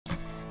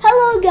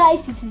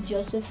guys, this is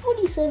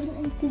Joseph47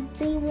 and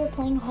today we're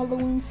playing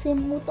Halloween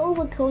Sim with all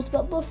the codes.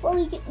 But before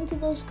we get into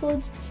those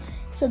codes,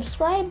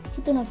 subscribe,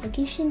 hit the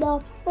notification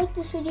bell, like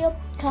this video,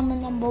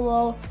 comment down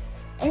below,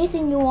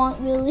 anything you want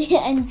really,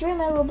 and join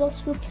my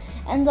Roblox group.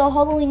 And the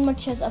Halloween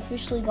merch has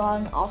officially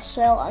gone off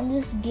sale and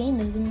this game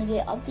is gonna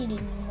get updated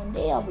in one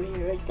day. I'll be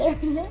right there.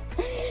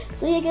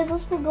 So yeah guys,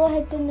 let's go ahead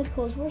and put in the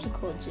codes. Where's the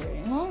codes here,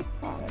 you know?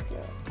 Oh, right there.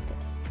 Okay.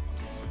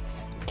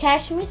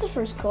 Cash me is the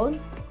first code.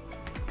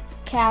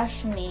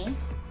 Cash me,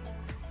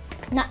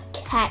 not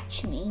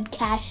catch me,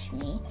 cash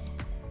me.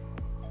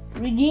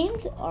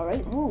 Redeemed, all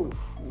right. Ooh,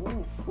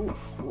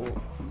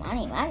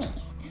 money.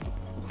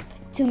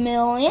 2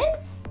 million,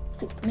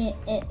 2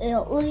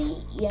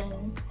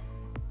 million.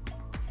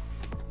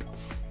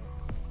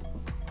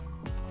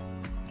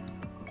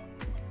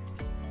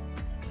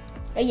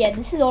 Yeah,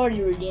 this is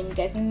already redeemed,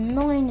 guys. And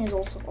 9 is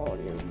also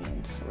already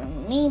redeemed for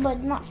me,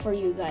 but not for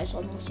you guys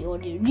unless you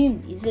already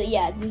redeemed these. So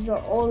yeah, these are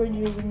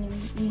already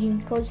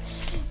redeemed codes.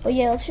 But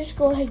yeah, let's just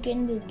go ahead and get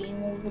into the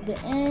game a little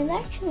bit and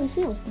actually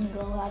see what's gonna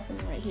go happen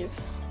right here.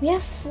 We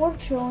have 4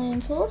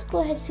 trillion, so let's go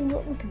ahead and see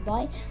what we can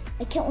buy.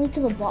 I can't wait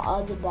till the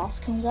boss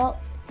comes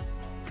out,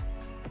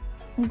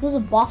 because the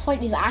boss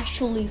fight is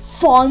actually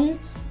fun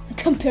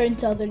compared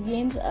to other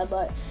games.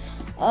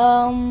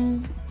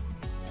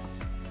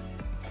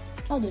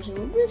 Oh, there's a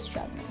reverse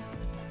trap now.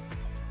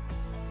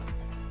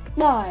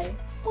 Bye.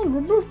 Oh,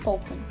 reverse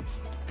token.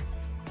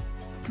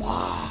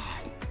 Bye.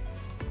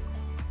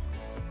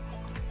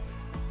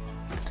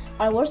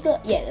 Alright, where's the...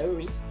 Yeah, there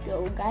we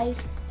go,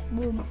 guys.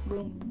 Boom,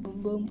 boom,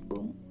 boom, boom,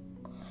 boom.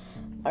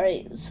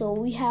 Alright, so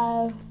we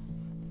have...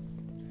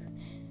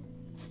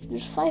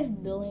 There's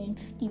 5 billion,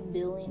 50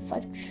 billion,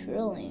 5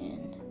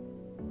 trillion.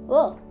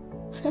 Whoa.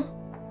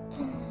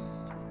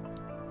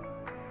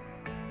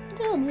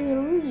 God, these are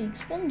really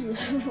expensive.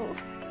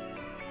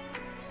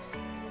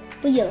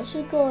 But yeah, let's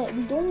just go.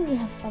 We don't even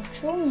have 5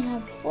 trillion, we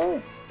have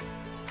 4.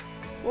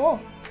 Whoa.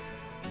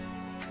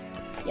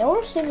 Yeah,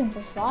 we're saving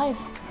for 5,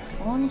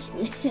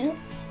 honestly.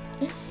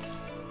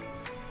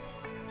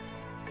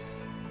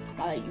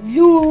 Alright,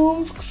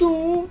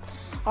 zoom.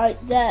 Alright,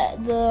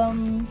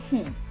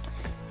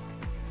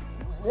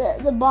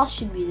 the boss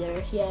should be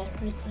there. Yeah,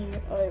 right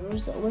there. Alright,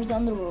 where's the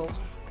underworld?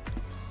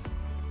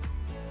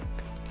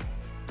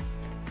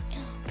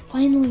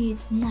 Finally,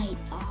 it's night.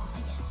 Ah,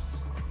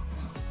 yes.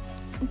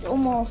 It's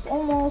almost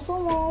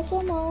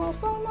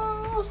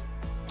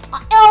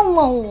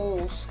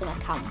gonna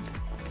come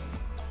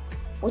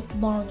with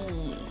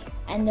Barney,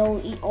 and they'll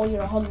eat all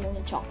your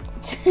Halloween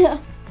chocolates.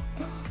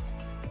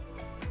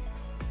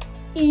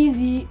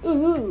 Easy.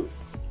 Ooh.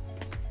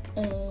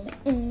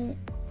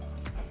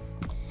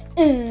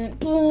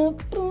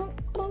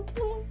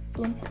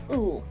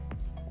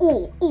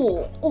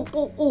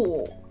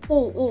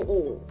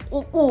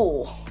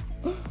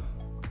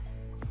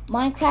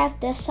 Minecraft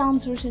Death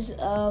Sounds versus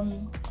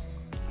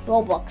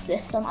Roblox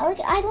Death Sound. I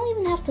don't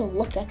even have to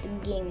look at the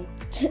game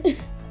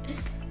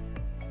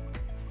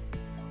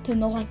to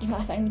know like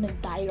if I'm gonna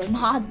die or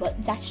not, but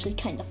it's actually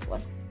kind of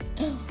fun.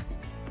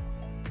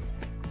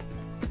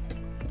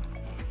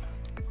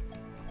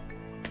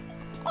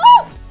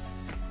 Oh!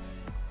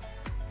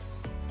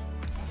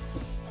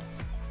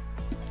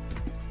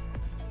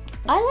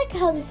 I like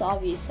how this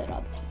obby is set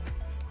up.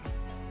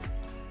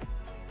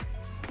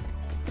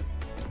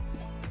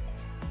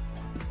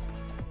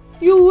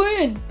 You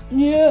win!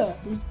 Yeah,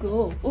 let's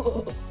go.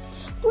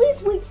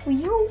 Please wait for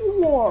your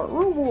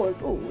reward.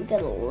 Oh, we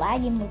got a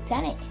lagging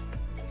lieutenant.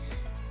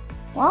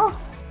 Well,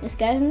 this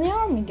guy's in the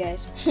army,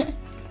 guys. This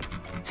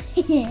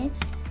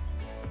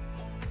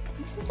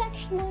is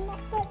actually not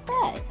that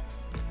bad.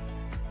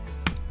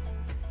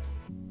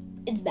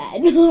 It's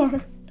bad.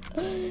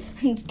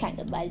 It's kind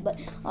of bad, but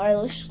alright,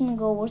 let's just gonna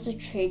go. Where's the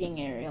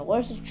trading area?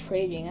 Where's the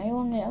trading? I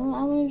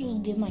wanna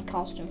just give my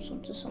costume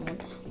to someone.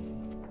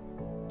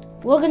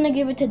 We're gonna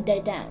give it to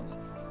Dead Down.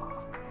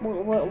 Where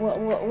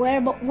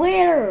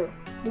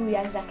do we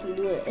exactly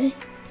do it?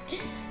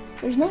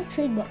 There's no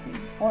trade button.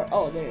 Or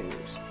oh, there it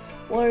is.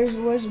 Where's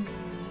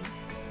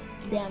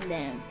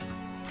damn?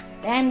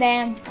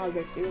 Oh,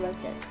 right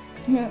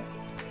there.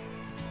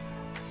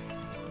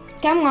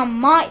 Come on,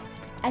 Mike.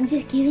 I'm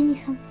just giving you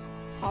something.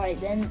 All right,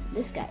 then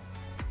this guy.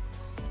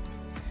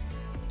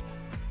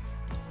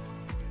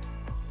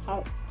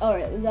 All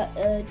right, we got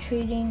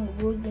trading.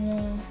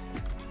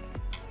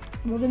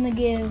 We're gonna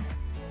give.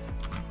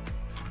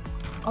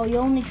 Oh, you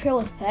only trade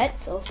with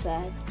pets? So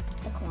sad.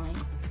 Decline.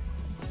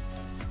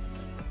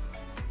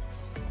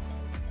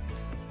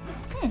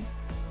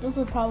 Those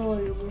are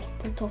probably worth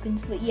per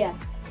tokens, but yeah.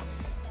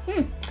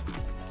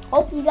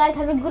 Hope you guys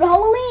have a good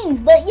Halloweens.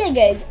 But yeah,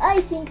 guys, I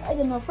think I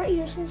can off right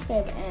here.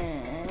 Subscribe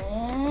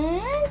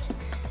and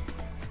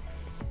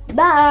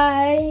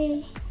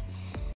bye.